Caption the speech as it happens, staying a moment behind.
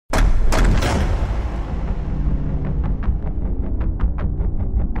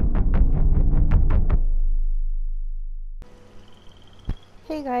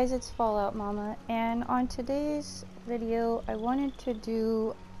Hey guys, it's FALLOUTMOMMA, and on today's video I wanted to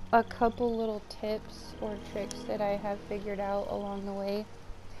do a couple little tips or tricks that I have figured out along the way,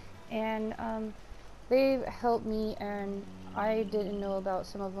 and they've helped me, and I didn't know about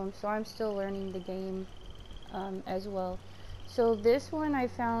some of them, so I'm still learning the game as well. So this one I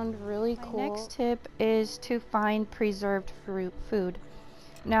found really cool. My next tip is to find preserved food.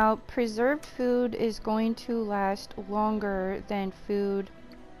 Now, preserved food is going to last longer than food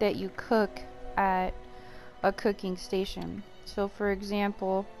that you cook at a cooking station. So, for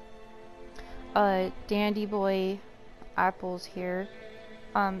example, Dandy Boy apples here,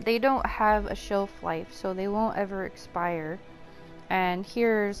 they don't have a shelf life, so they won't ever expire. And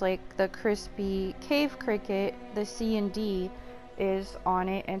here's like the crispy cave cricket, the C and D is on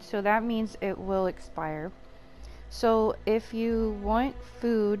it, and so that means it will expire. So if you want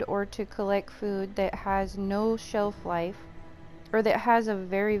food or to collect food that has no shelf life, or that has a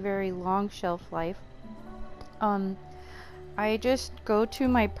very, very long shelf life, I just go to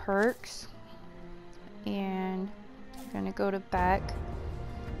my perks, and I'm gonna go to back,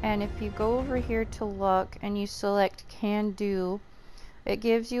 and if you go over here to luck and you select can do, it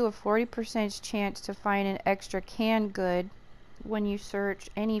gives you a 40% chance to find an extra canned good when you search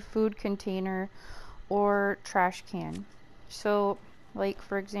any food container or trash can. So like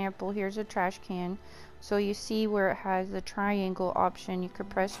for example, here's a trash can, so you see where it has the triangle option, you could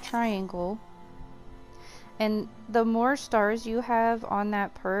press triangle, and the more stars you have on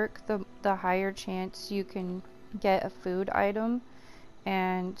that perk, the higher chance you can get a food item.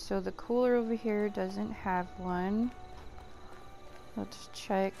 And so the cooler over here doesn't have one. Let's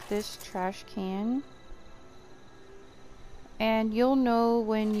check this trash can, and you'll know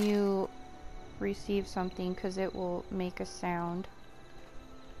when you receive something because it will make a sound.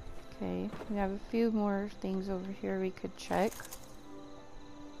 Okay, we have a few more things over here we could check.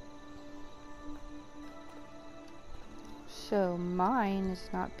 So mine is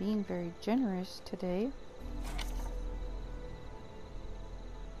not being very generous today.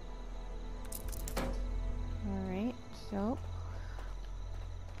 Alright, so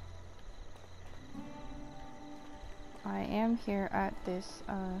I am here at this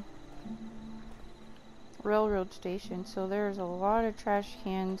railroad station, so there's a lot of trash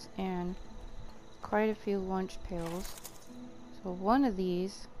cans and quite a few lunch pails. So one of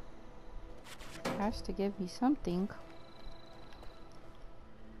these has to give me something.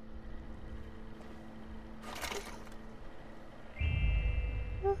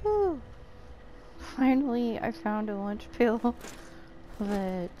 Woohoo! Finally I found a lunch pail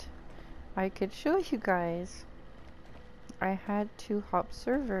that I could show you guys. I had to hop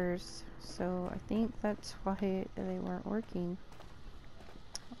servers, so I think that's why they weren't working.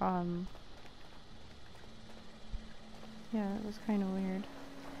 Yeah, it was kind of weird.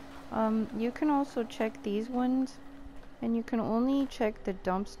 You can also check these ones, and you can only check the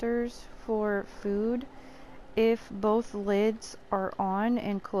dumpsters for food if both lids are on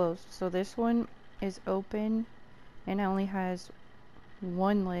and closed. So this one is open and it only has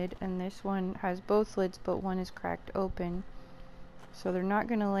one lid, and this one has both lids but one is cracked open, so they're not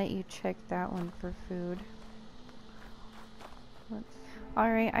gonna let you check that one for food.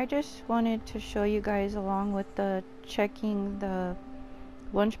 Alright, I just wanted to show you guys, along with the checking the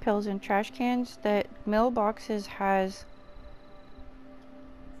lunch pails and trash cans, that mailboxes has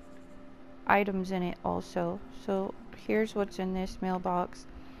items in it also. So here's what's in this mailbox.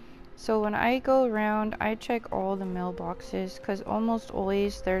 So when I go around, I check all the mailboxes, because almost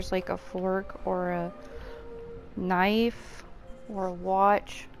always there's like a fork or a knife or a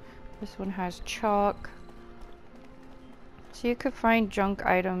watch. This one has chalk. So you could find junk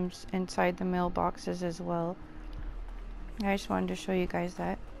items inside the mailboxes as well. I just wanted to show you guys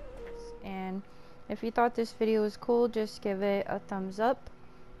that. And if you thought this video was cool, just give it a thumbs up.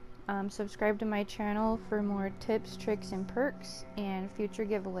 Subscribe to my channel for more tips, tricks, and perks, and future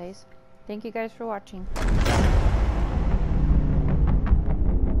giveaways. Thank you guys for watching.